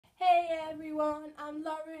everyone, I'm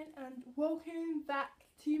Lauren and welcome back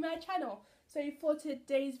to my channel. So for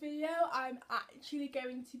today's video I'm actually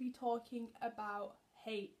going to be talking about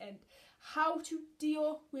hate and how to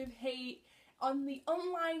deal with hate on the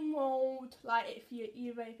online world, like if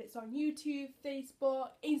it's on YouTube,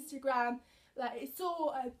 Facebook, Instagram, like it's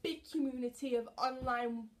all a big community of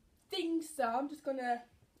online things. So I'm just gonna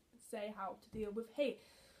say how to deal with hate.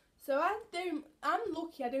 So I'm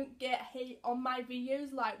lucky I don't get hate on my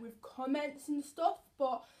videos, like with comments and stuff,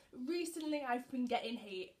 but recently I've been getting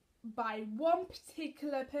hate by one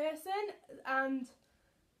particular person and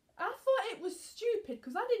I thought it was stupid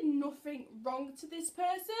because I did nothing wrong to this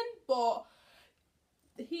person, but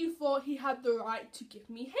he thought he had the right to give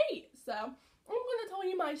me hate. So I'm going to tell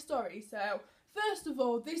you my story. So first of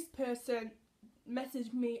all, this person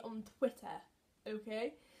messaged me on Twitter,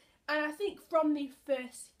 okay? And I think from the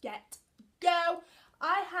first get-go,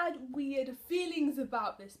 I had weird feelings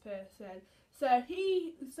about this person. So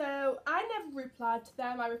I never replied to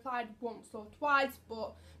them. I replied once or twice,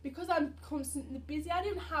 but because I'm constantly busy, I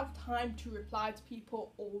don't have time to reply to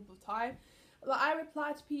people all the time. Like, I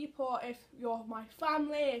reply to people if you're my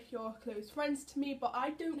family, if you're close friends to me, but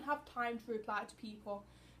I don't have time to reply to people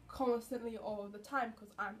constantly all the time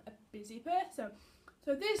because I'm a busy person.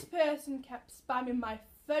 So this person kept spamming my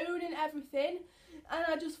phone and everything, and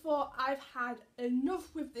I just thought I've had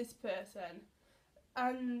enough with this person.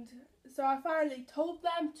 And so I finally told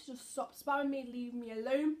them to just stop spamming me, leave me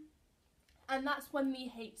alone, and that's when the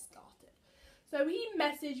hate started. So he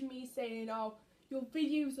messaged me saying, oh, your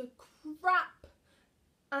videos are crap,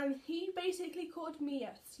 and he basically called me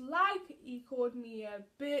a slag, he called me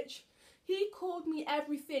a bitch, he called me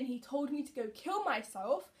everything. He told me to go kill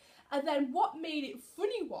myself. And then what made it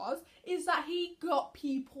funny is that he got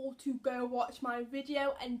people to go watch my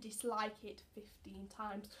video and dislike it 15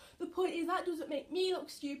 times. The point is that doesn't make me look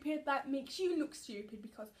stupid, that makes you look stupid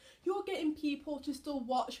because you're getting people to still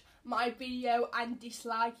watch my video and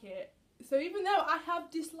dislike it. So even though I have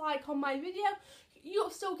dislike on my video, you're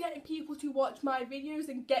still getting people to watch my videos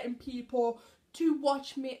and getting people to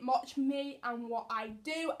watch me and what I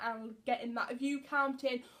do and getting that view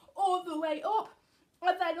counting all the way up.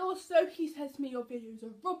 And then also he says to me, your videos are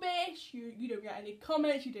rubbish, you don't get any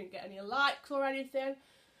comments, you don't get any likes or anything.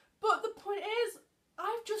 But the point is,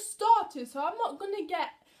 I've just started, so I'm not going to get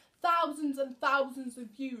thousands and thousands of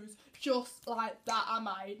views just like that, am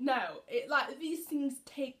I? No, these things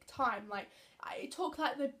take time. Like, it took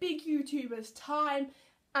like the big YouTubers time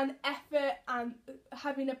and effort and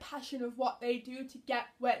having a passion of what they do to get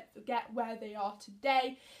where they are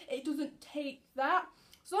today. It doesn't take that.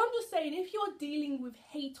 So I'm just saying, if you're dealing with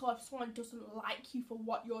hate or if someone doesn't like you for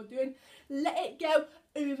what you're doing, let it go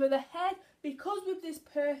over the head. Because with this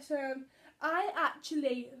person, I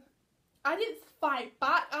didn't fight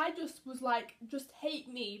back. I just was like, just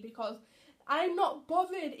hate me, because I'm not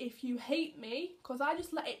bothered if you hate me, because I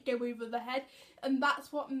just let it go over the head. And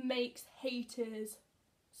that's what makes haters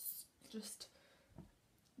just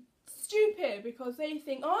stupid, because they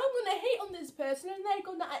think, oh, I'm going to hate on this person and they're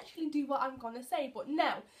going to actually do what I'm going to say. But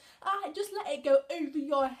no, I just let it go over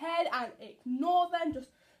your head and ignore them. Just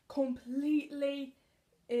completely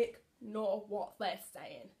ignore what they're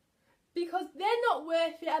saying, because they're not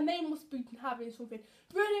worth it and they must be having something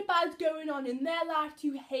really bad going on in their life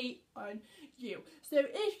to hate on you. So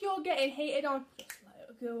if you're getting hated on, just let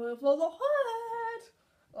it go over the head,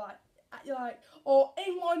 like or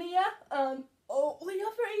in one ear or the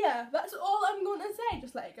other ear. That's all I'm going to say.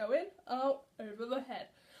 Just let it go in, out, over the head.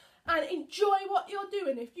 And enjoy what you're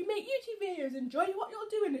doing. If you make YouTube videos, enjoy what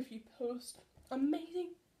you're doing. If you post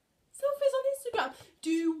amazing selfies on Instagram,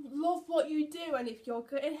 do love what you do. And if you're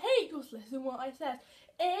getting hate, just listen what I said.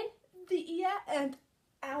 In the ear and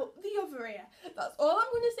out the other ear. That's all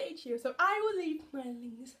I'm going to say to you. So I will leave my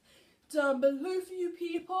links down below for you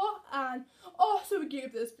people, and also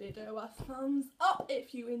give this video a thumbs up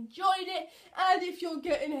if you enjoyed it, and if you're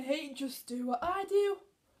getting hate, just do what I do.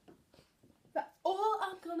 That's all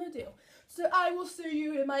I'm gonna do. So I will see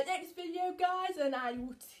you in my next video, guys, and I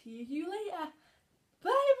will see you later.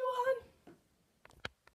 Bye everyone.